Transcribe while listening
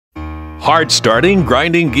Hard starting,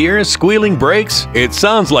 grinding gears, squealing brakes? It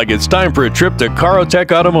sounds like it's time for a trip to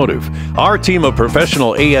Carotech Automotive. Our team of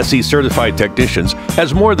professional ASE Certified technicians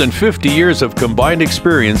has more than 50 years of combined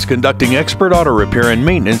experience conducting expert auto repair and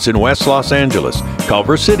maintenance in West Los Angeles,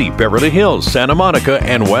 Culver City, Beverly Hills, Santa Monica,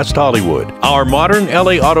 and West Hollywood. Our modern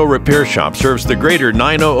LA auto repair shop serves the greater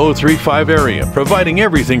 90035 area, providing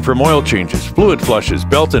everything from oil changes, fluid flushes,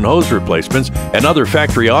 belt and hose replacements, and other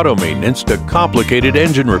factory auto maintenance to complicated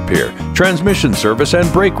engine repair, transmission service,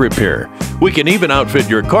 and brake repair. We can even outfit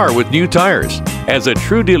your car with new tires. As a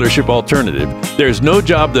true dealership alternative, there's no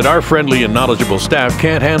job that our friendly and knowledgeable staff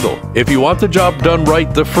can't handle. If you want the job done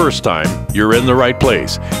right the first time, you're in the right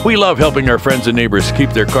place. We love helping our friends and neighbors keep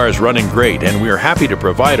their cars running great, and we are happy to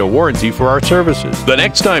provide a warranty for our services. The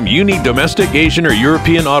next time you need domestic, Asian, or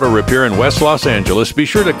European auto repair in West Los Angeles, be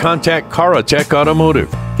sure to contact Carotech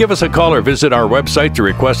Automotive. Give us a call or visit our website to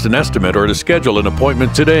request an estimate or to schedule an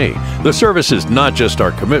appointment today. The service is not just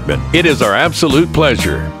our commitment, it is our absolute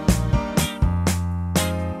pleasure.